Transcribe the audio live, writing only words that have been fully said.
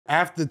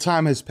after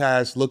time has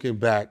passed, looking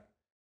back,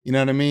 you know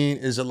what I mean?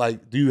 Is it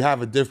like, do you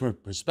have a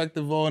different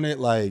perspective on it?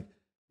 Like,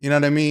 you know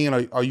what I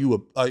mean? Are you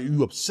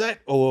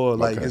upset or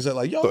like, is it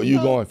like, yo, so you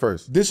going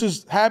first? This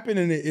has happened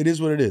and it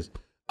is what it is.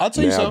 I'll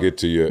tell you something. I'll get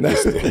to you.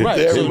 Right.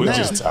 It was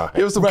just time.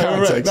 Give us some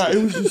context. Nah,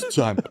 it was just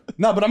time.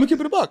 Nah, but I'm gonna keep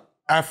it a buck.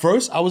 At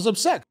first, I was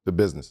upset. The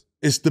business.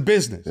 It's the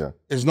business. Yeah.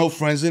 There's no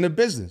friends in the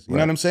business. You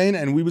know what I'm saying?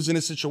 And we was in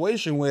a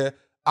situation where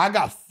I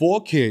got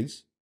 4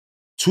 kids,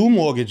 2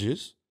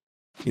 mortgages.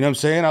 You know what I'm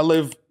saying? I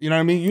live, you know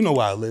what I mean? You know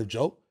where I live,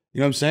 Joe. You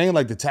know what I'm saying?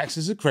 Like the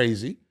taxes are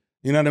crazy.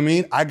 You know what I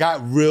mean? I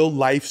got real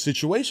life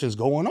situations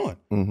going on.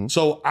 Mm-hmm.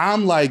 So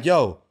I'm like,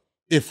 yo,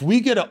 if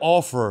we get an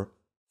offer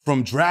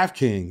from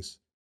DraftKings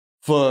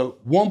for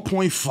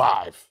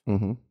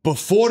 1.5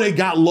 before they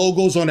got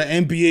logos on the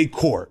NBA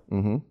court,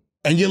 and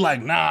you're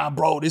like, nah,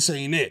 bro, this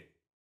ain't it.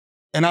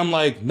 And I'm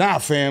like, nah,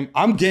 fam,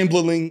 I'm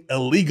gambling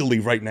illegally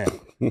right now.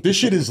 This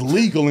shit is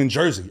legal in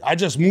Jersey. I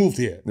just moved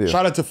here. Yeah.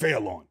 Shout out to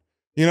Fairlawn.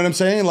 You know what I'm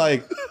saying?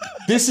 Like,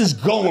 this is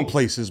going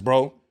places,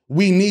 bro.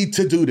 We need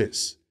to do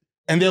this.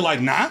 And they're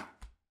like, nah.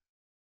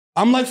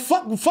 I'm like,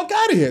 fuck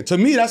out of here. To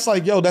me, that's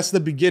like, yo, that's the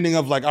beginning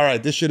of like, all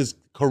right, this shit is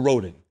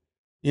corroding.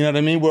 You know what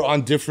I mean? We're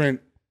on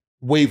different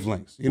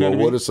wavelengths. You know what I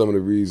mean? What are some of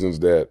the reasons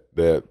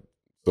that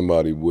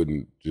somebody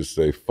wouldn't just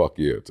say fuck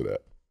yeah to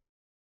that?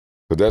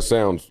 But that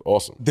sounds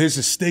awesome. There's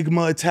a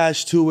stigma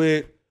attached to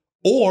it.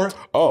 Or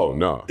oh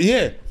no.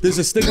 Yeah, there's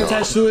a stigma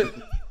attached to it.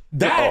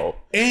 That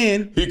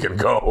and he can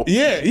go.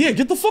 Yeah,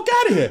 get the fuck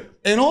out of here.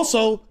 And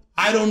also,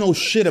 I don't know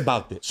shit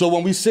about this. So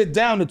when we sit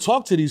down to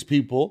talk to these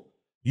people,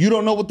 you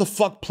don't know what the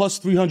fuck plus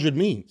 300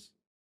 means.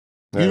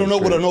 You don't know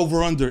what an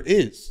over-under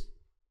is.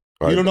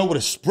 You don't know what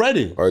a spread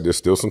is. All right, there's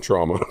still some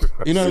trauma.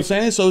 You know what I'm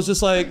saying? So it's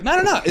just like,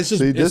 no. It's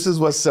just. See, this is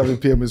what 7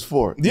 p.m. is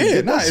for.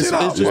 Yeah, it's just.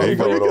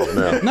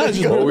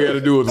 All we had to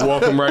do was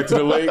walk him right to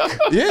the lake.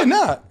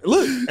 Yeah,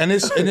 look, and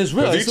it's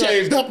real. He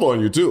changed up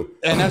on you too.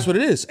 And that's what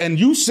it is. And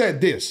you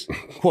said this,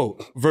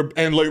 quote,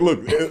 and like,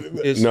 look.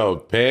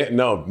 No,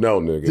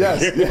 nigga.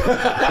 Yes.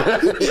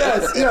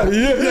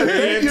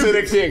 Hand to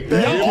the king.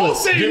 Y'all all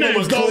saying that,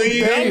 y'all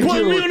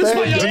putting me on the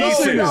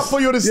spot. Not for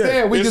you to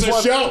stand. We just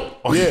want show.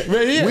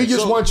 Yeah, we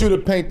just want you to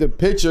paint the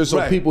picture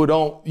so people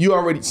don't. You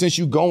already, since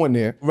you going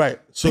there, right?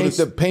 So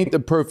paint the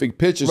perfect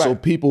picture so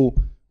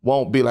people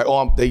won't be like,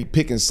 oh, they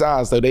picking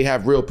sides. So they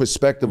have real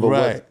perspective of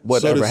whatever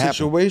happened. So the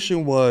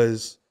situation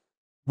was,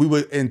 we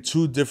were in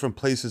 2 different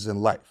places in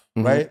life,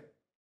 right?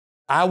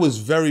 I was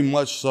very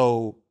much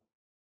so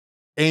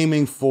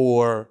aiming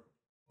for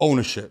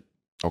ownership.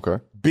 Okay.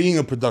 Being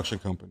a production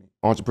company.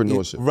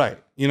 Entrepreneurship. Right.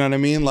 You know what I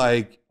mean?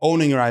 Like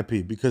owning your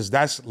IP, because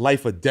that's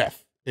life or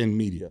death in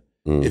media.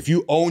 If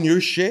you own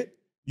your shit,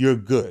 you're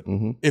good.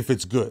 If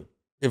it's good.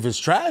 If it's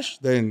trash,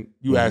 then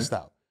you assed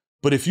out.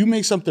 But if you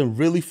make something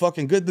really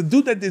fucking good, the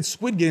dude that did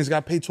Squid Games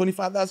got paid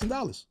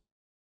 $25,000.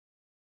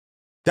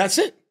 That's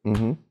it.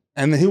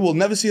 And he will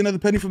never see another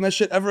penny from that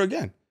shit ever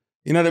again.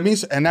 You know what I mean?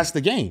 And that's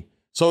the game.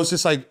 So it's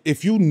just like,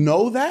 if you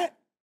know that,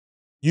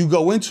 you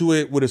go into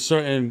it with a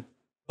certain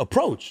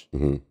approach.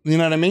 You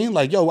know what I mean?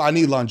 Like, yo, I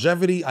need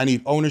longevity. I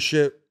need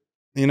ownership.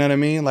 You know what I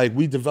mean? Like,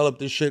 we developed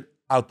this shit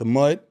out the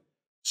mud.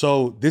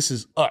 So this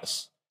is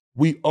us.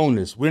 We own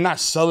this. We're not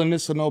selling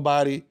this to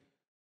nobody.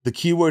 The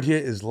key word here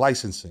is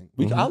licensing.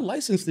 I'll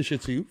license this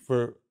shit to you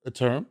for a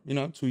term,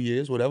 2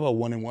 years, whatever, a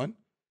 1 and 1.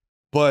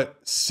 But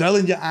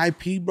selling your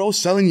IP, bro,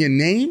 selling your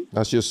name.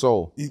 That's your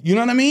soul. You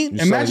know what I mean?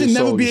 Imagine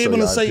never being able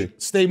to say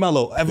Stay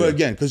Mellow ever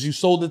again because you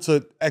sold it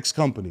to X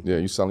company. Yeah,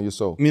 you're selling your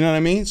soul. You know what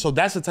I mean? So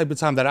that's the type of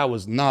time that I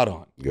was not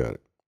on. Got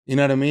it. You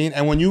know what I mean?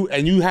 And when you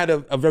had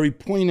a very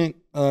poignant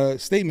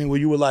statement where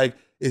you were like,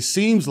 it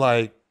seems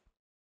like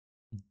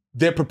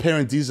they're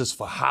preparing Desus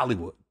for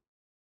Hollywood.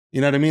 You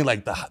know what I mean?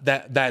 Like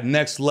that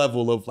next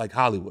level of like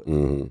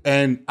Hollywood.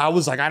 And I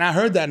was like, and I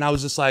heard that and I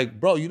was just like,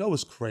 bro, you know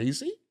what's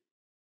crazy?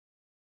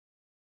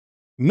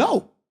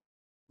 No.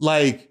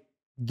 Like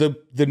the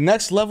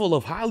next level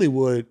of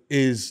Hollywood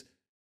is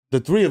the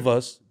 3 of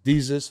us,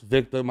 Desus,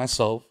 Victor,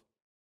 myself,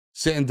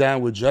 sitting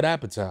down with Judd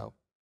Apatow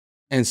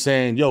and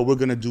saying, yo, we're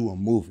gonna do a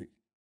movie,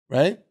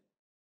 right?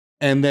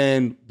 And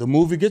then the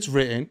movie gets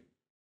written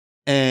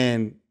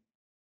and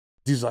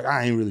Desus like,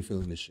 I ain't really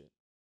feeling this shit.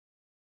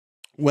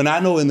 When I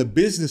know in the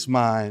business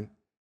mind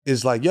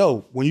is like,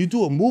 yo, when you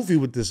do a movie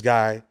with this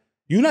guy,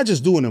 you're not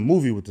just doing a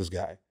movie with this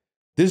guy.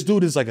 This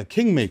dude is like a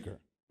kingmaker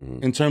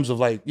in terms of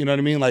like, you know what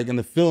I mean? Like in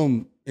the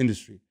film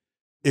industry.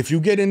 If you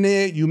get in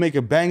there, you make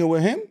a banger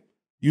with him,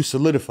 you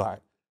solidify.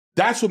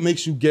 That's what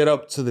makes you get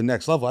up to the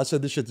next level. I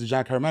said this shit to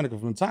John Carmelo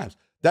from Times.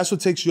 That's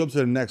what takes you up to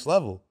the next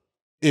level.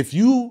 If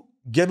you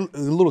get a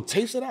little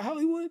taste of that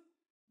Hollywood,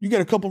 you get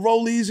a couple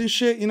rollies and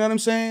shit, you know what I'm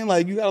saying?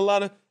 Like you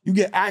got you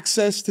get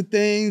access to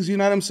things, you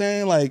know what I'm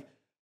saying? Like,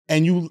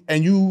 and you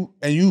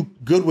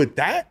good with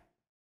that,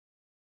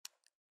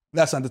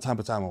 that's not the type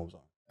of time I was on.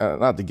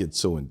 Not to get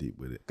so in deep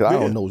with it, because I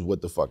don't know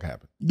what the fuck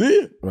happened.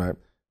 Yeah. Right?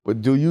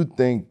 But do you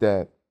think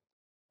that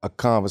a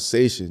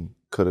conversation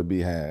could have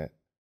been had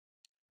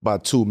by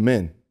 2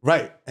 men?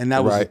 Right, and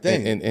that was the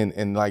thing.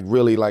 And like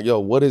really like, yo,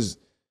 what is,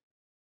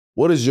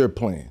 what is your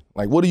plan?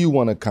 Like, what do you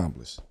want to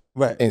accomplish?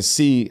 Right. And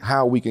see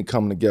how we can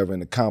come together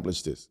and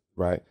accomplish this,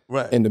 right?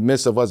 Right. In the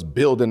midst of us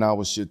building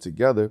our shit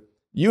together,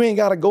 you ain't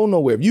got to go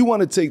nowhere. If you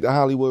want to take the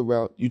Hollywood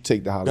route, you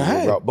take the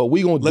Hollywood route. But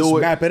we going to do it.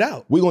 Let's map it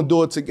out. We're going to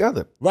do it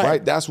together,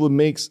 right? That's what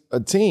makes a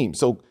team.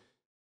 So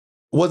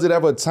was it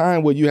ever a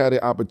time where you had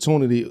the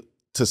opportunity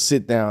to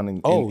sit down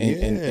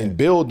and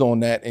build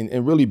on that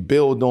and really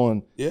build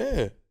on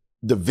the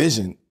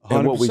vision 100%.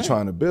 And what we're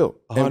trying to build?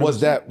 100%.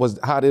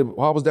 And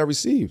how was that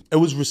received? It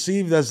was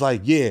received as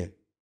like, yeah,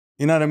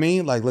 you know what I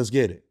mean? Like, let's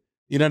get it.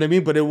 You know what I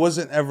mean? But it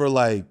wasn't ever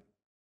like,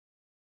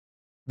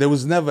 there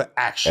was never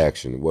action.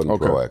 Action. It wasn't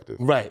proactive.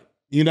 Right.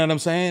 You know what I'm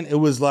saying? It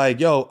was like,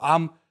 yo,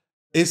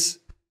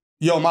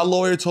 my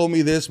lawyer told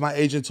me this, my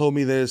agent told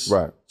me this.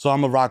 Right. So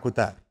I'm gonna rock with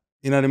that.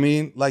 You know what I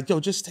mean? Like, yo,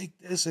 just take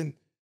this and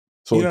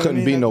so it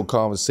couldn't be no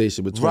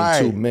conversation between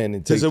two men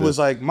and because it was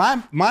like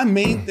my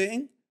main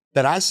thing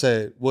that I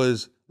said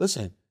was,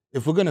 listen,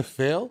 if we're gonna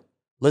fail,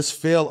 let's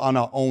fail on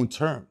our own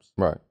terms.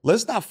 Right.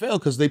 Let's not fail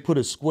because they put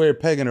a square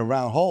peg in a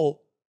round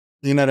hole.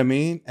 You know what I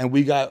mean? And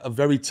we got a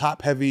very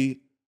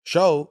top-heavy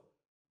show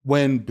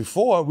when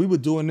before we were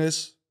doing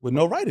this with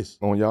no writers.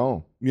 On your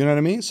own. You know what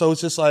I mean? So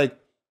it's just like,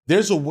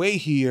 there's a way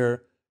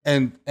here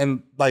and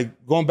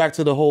like going back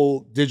to the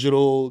whole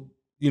digital,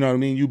 you know what I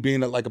mean? You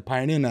being like a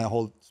pioneer in that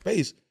whole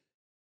space,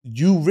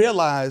 you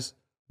realize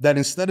that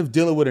instead of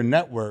dealing with a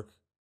network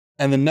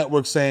and the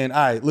network saying, all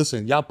right,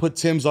 listen, y'all put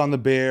Tim's on the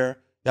Bear,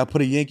 y'all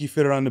put a Yankee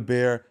Fitter on the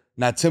Bear,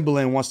 now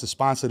Timberland wants to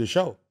sponsor the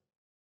show.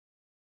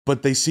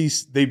 But they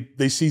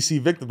see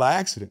Victor by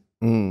accident.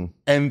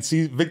 And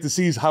Victor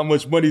sees how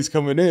much money's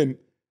coming in.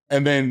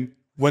 And then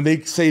when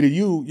they say to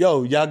you,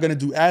 yo, y'all gonna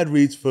do ad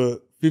reads for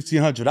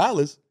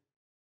 $1,500,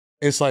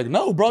 it's like,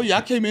 no, bro,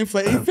 y'all came in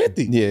for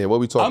 $850. Yeah, what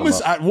we talking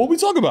about? What we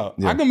talking about?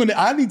 Yeah.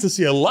 I need to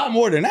see a lot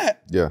more than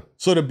that. Yeah.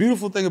 So the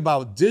beautiful thing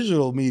about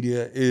digital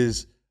media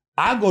is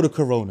I go to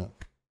Corona,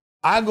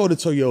 I go to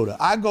Toyota,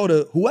 I go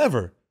to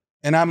whoever,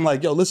 and I'm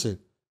like, yo, listen,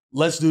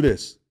 let's do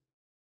this.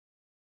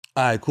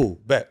 All right,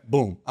 cool, bet,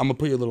 boom. I'm gonna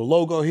put your little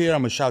logo here,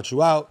 I'm gonna shout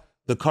you out.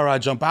 The car I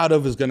jump out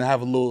of is gonna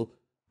have a little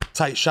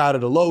tight shot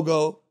of the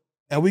logo,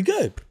 and we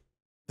good.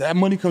 That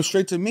money comes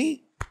straight to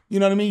me. You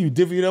know what I mean? You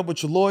divvy it up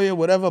with your lawyer,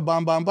 whatever,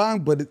 bang, bang, bang.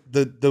 But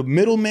the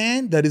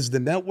middleman that is the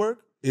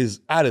network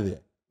is out of there.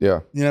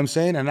 Yeah. You know what I'm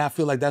saying? And I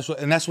feel like that's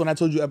when I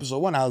told you episode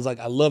 1, I was like,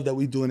 I love that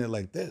we doing it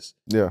like this.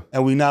 Yeah.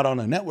 And we not on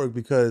a network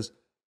because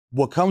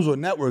what comes with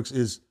networks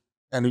is,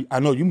 and I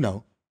know you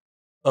know,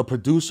 a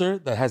producer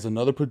that has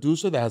another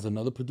producer, that has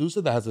another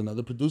producer, that has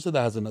another producer,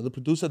 that has another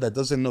producer that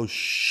doesn't know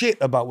shit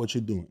about what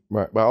you're doing.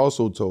 Right. But I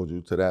also told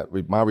you to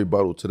that, my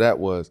rebuttal to that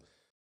was,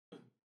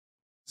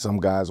 some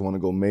guys want to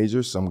go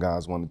major, some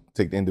guys want to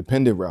take the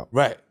independent route.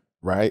 Right.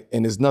 Right.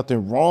 And there's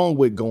nothing wrong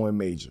with going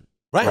major.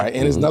 Right.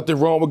 And there's nothing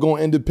wrong with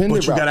going independent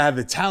But you route. gotta have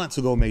the talent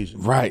to go major.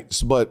 Right.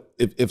 But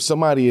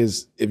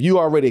if you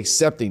already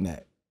accepting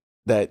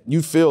that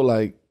you feel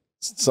like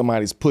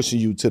somebody's pushing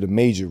you to the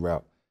major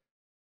route,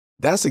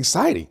 that's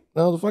exciting.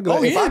 No, if I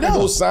can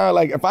go sign,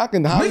 like if I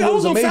can Hollywood, I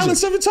was on Fallon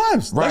 7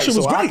 times. Right. That shit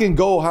was great. I can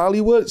go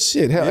Hollywood.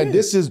 Shit. Hell, and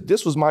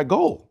this was my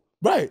goal.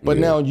 Right. But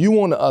now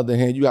you, on the other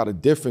hand, you got a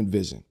different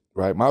vision.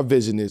 Right. My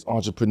vision is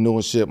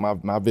entrepreneurship.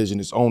 My vision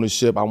is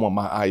ownership. I want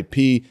my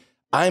IP.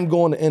 I'm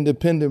going the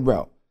independent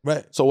route.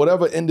 Right. So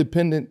whatever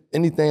independent,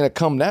 anything that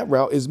come that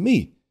route is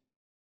me.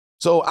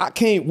 So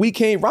we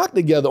can't rock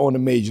together on the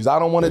majors. I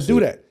don't want to do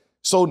that.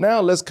 So now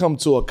let's come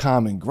to a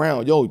common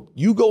ground. Yo,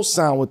 you go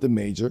sign with the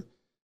major.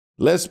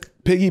 Let's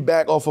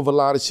piggyback off of a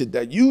lot of shit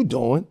that you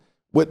doing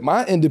with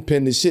my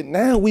independent shit.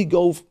 Now we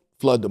go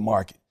flood the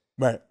market.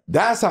 Right.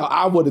 That's how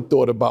I would have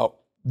thought about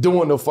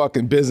doing the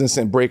fucking business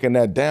and breaking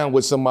that down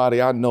with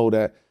somebody I know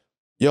that,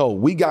 yo,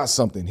 we got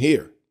something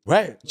here.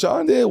 Right.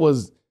 John there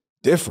was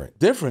different.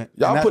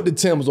 Y'all put the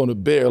Timbs on the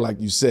Bear, like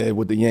you said,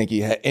 with the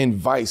Yankee hat and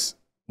Vice,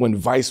 when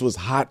Vice was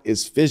hot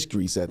as fish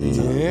grease at the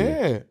time.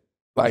 Yeah.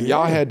 Like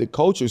y'all had the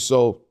culture.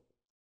 So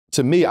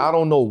to me, I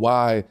don't know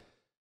why,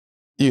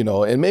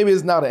 and maybe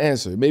it's not an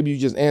answer. Maybe you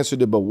just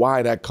answered it, but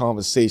why that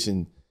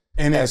conversation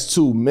and as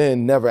two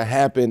men never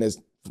happened as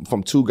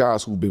from two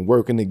guys who've been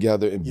working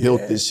together and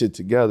built this shit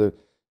together.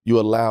 You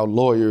allow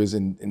lawyers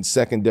and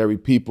secondary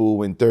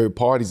people and third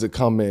parties to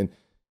come in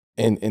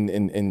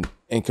and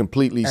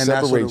completely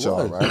separate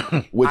y'all,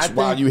 right? Which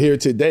why you here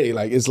today,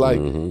 like it's like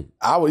you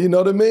know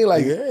what I mean,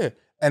 like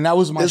and that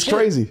was my. It's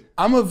crazy.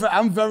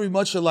 I'm very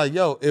much like,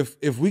 yo,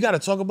 if we got to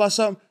talk about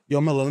something,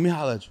 yo, Melo, let me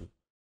holler at you.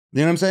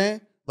 You know what I'm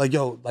saying? Like,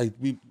 yo, like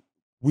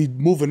we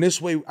moving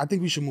this way. I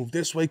think we should move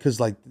this way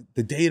because like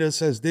the data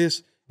says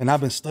this, and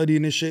I've been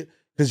studying this shit.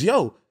 Because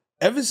yo,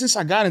 ever since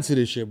I got into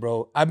this shit,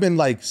 bro, I've been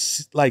like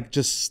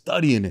just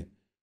studying it.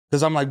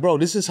 Because I'm like, bro,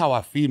 this is how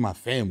I feed my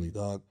family,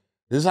 dog.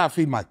 This is how I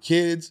feed my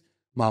kids,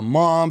 my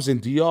moms in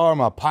DR,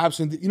 my pops,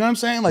 and you know what I'm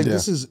saying? Like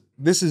this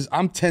is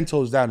I'm 10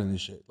 toes down in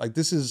this shit. Like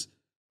this is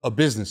a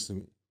business to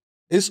me.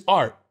 It's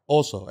art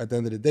also at the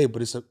end of the day,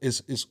 but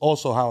it's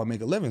also how I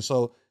make a living.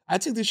 So I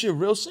take this shit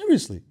real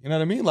seriously. You know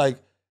what I mean? Like,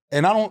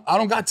 and I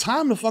don't got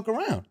time to fuck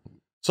around.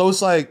 So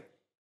it's like,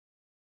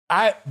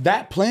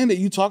 that plan that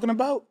you talking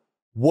about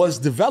was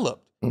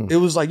developed. It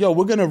was like, yo,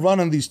 we're gonna run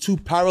on these 2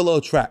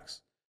 parallel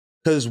tracks.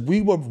 Because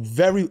we were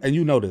and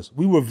you know this,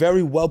 we were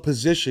very well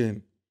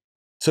positioned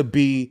to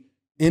be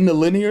in the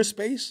linear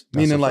space,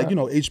 meaning like, you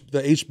know,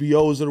 the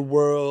HBOs of the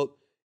world,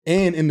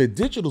 and in the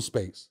digital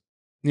space.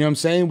 You know what I'm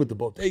saying? With the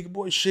Bodega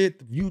Boys shit,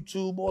 the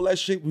YouTube, all that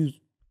shit, we was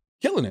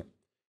killing it.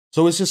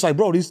 So it's just like,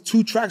 bro, these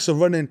 2 tracks are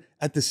running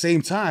at the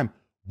same time.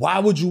 Why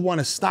would you want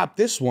to stop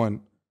this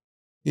one,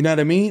 you know what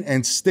I mean,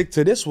 and stick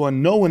to this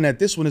one, knowing that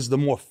this one is the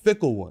more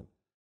fickle one?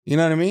 You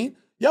know what I mean?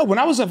 Yo, when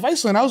I was at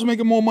Viceland, I was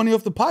making more money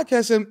off the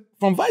podcast than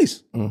from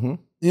Vice. You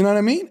know what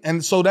I mean?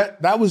 And so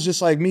that was just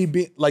like me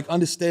being like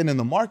understanding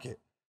the market.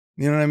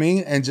 You know what I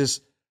mean? And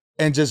just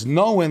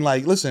knowing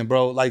like, listen,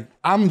 bro, like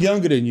I'm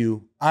younger than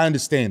you. I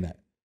understand that.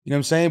 You know what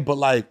I'm saying? But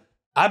like,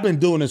 I've been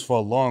doing this for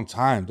a long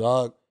time,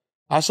 dog.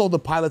 I sold the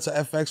pilot to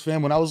FX,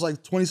 fam, when I was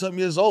like 20-something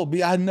years old.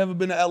 I had never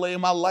been to LA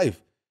in my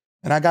life.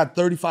 And I got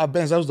 35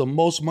 bands. That was the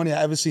most money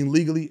I ever seen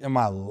legally in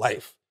my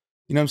life.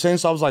 You know what I'm saying?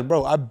 So I was like,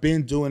 bro, I've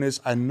been doing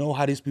this. I know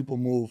how these people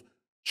move.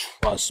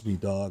 Trust me,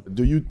 dog.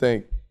 Do you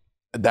think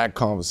that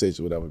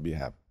conversation would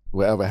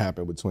ever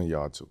happen between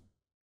y'all 2?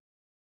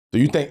 Do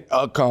you think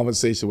a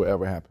conversation would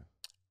ever happen?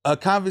 A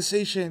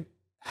conversation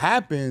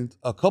happened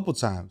a couple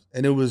times,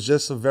 and it was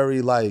just a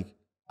very like,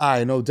 all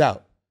right, no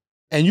doubt.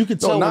 And you could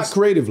tell. No, not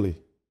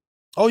creatively.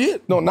 Oh, yeah.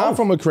 No, not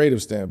from a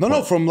creative standpoint.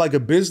 No, from like a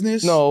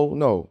business.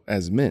 No,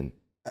 as men.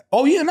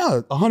 Oh, yeah,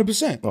 no,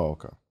 100%. Oh,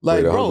 okay.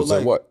 Wait, Like, bro,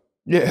 like what?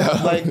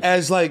 Yeah. like,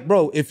 as like,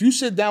 bro, if you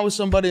sit down with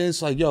somebody and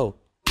it's like, yo,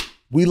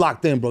 we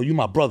locked in, bro. You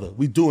my brother.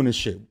 We doing this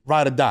shit.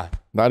 Ride or die.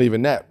 Not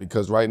even that,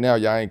 because right now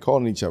y'all ain't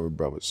calling each other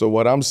brothers. So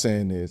what I'm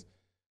saying is,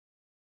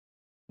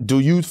 do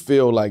you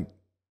feel like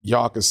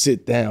y'all could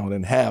sit down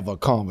and have a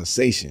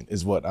conversation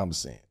is what I'm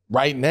saying.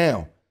 Right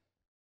now.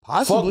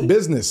 Possibly. Fuck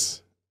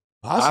business.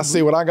 Possibly. I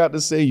say what I got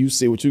to say, you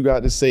say what you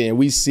got to say, and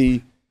we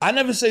see. I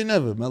never say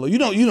never, Melo. You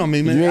know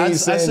me, man. You ain't I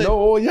saying say, no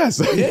or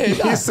yes.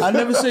 Yeah, I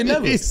never say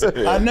never.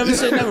 I never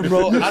say never,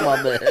 bro.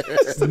 My man.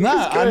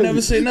 I never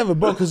say never,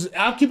 bro, because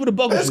I'll keep it a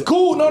buck. It's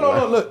cool. No.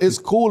 Look, it's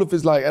cool if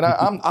it's like, and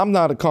I'm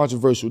not a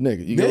controversial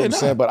nigga. You get what I'm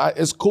saying? But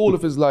it's cool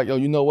if it's like, yo,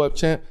 you know what,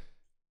 champ?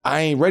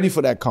 I ain't ready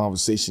for that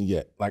conversation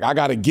yet. Like, I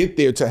got to get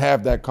there to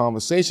have that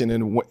conversation.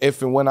 And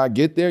if and when I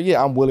get there,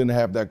 yeah, I'm willing to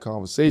have that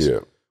conversation. Yeah.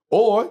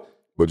 Or,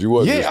 but you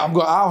wasn't. Yeah,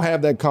 I'll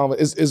have that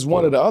conversation. It's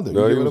one or the other.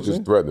 No, you he know was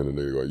just threatening a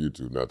nigga on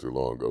YouTube not too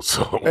long ago.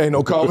 So ain't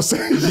no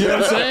conversation. You know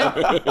what I'm saying?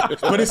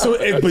 But it's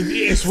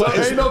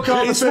ain't no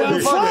conversation.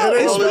 It's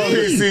all the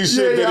PC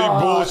shit that he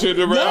bullshitted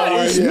around.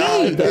 No, it's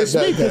me. It's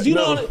me, because you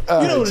know,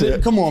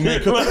 come on,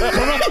 man. Corona,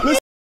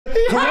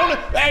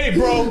 hey,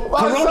 bro.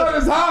 Corona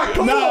is hot.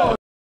 Come on.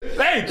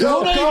 Hey,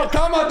 come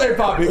out there,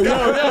 papi. Yo,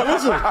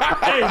 listen.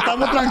 Hey,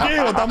 estamos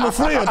tranquilos, estamos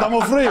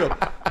frío.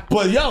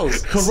 But yo,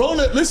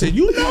 Corona, listen,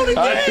 you know the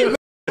game.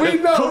 We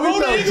know.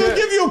 Corona ain't gonna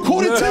give you a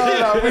quarter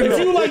ticket if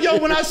you like, yo,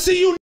 when I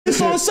see you,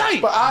 it's on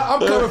site. But I'm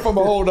coming from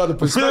a whole other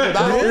perspective.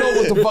 I don't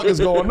know what the fuck is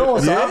going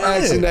on. So I'm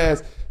asking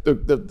as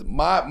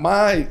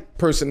my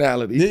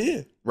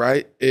personality,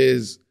 right,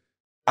 is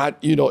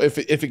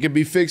if it can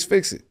be fixed,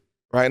 fix it.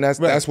 Right, and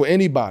that's with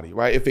anybody,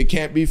 right? If it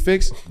can't be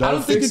fixed, I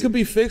don't think it could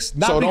be fixed.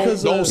 Not so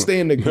because don't stay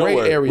in the gray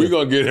area. We're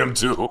gonna get him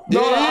too.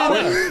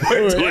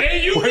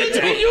 Hey, you too,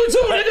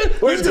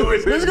 nigga. This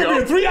is gonna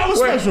be a 3-hour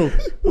special.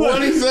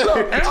 What he said?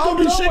 I'm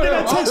gonna be shaking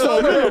that text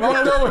on him.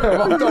 I'm done with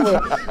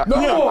him.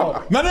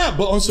 No,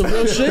 but on some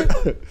real shit,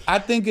 I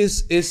think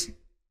it's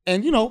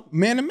and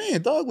man to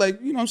man, dog.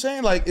 Like, you know what I'm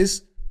saying? Like,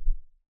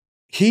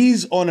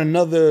 he's on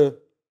another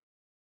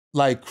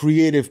like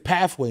creative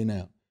pathway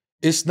now.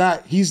 He's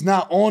not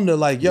on the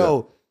like,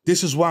 yo,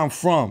 this is where I'm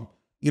from.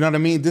 You know what I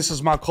mean? This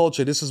is my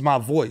culture. This is my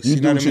voice. You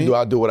know do what what I mean? you do.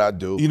 I do what I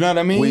do. You know what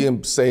I mean? We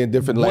saying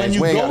different languages.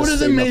 When you go to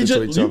the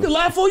major, you can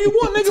laugh all you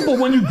want, nigga, but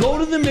when you go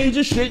to the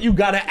major shit, you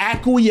gotta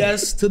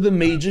acquiesce to the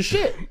major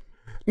shit.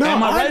 No,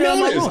 am I right?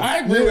 know this. I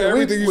agree with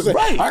everything you said.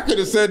 Right. I could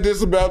have said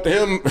this about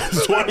him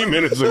 20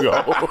 minutes ago.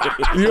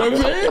 You know what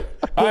I'm saying?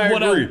 I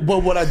agree.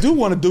 But what I do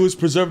want to do is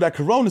preserve that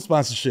Corona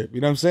sponsorship.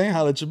 You know what I'm saying?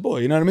 Holla at your boy.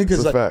 You know what I mean?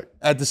 Because like,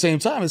 at the same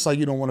time, it's like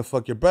you don't want to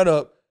fuck your bread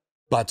up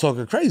by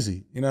talking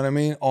crazy. You know what I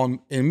mean?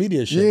 In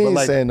media shit. You ain't but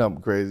like, saying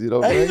nothing crazy. You know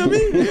what I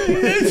mean?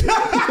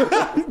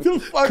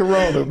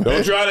 Corona.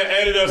 Don't try to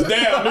edit us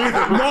down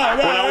either. When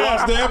I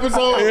watch the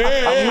episode,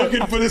 I'm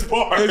looking for this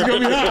part. It's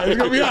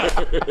gonna be hot.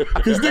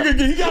 Because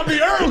nigga, he got me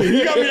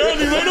early.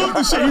 Right off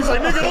the shit. He's like,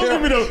 nigga, don't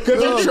give me the,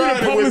 because I'm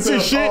trying to with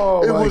this shit.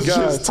 Oh, it was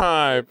just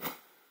time.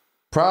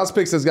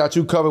 Prospects has got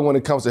you covered when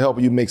it comes to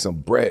helping you make some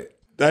bread.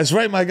 That's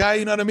right, my guy.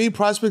 You know what I mean?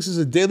 Prospects is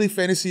a daily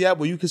fantasy app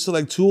where you can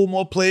select 2 or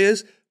more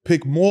players,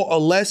 pick more or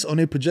less on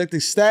their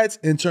projected stats,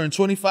 and turn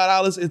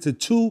 $25 into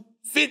 $250.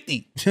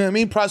 You know what I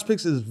mean?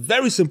 Prospects is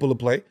very simple to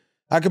play.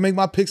 I can make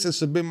my picks and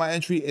submit my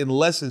entry in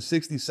less than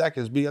 60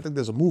 seconds. I think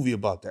there's a movie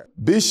about that.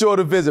 Be sure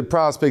to visit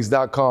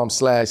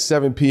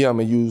prospects.com/7pm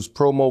and use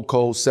promo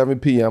code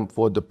 7pm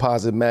for a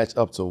deposit match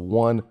up to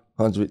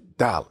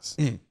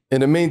 $100. In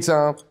the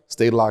meantime,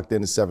 stay locked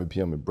in at 7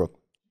 p.m. in Brooklyn.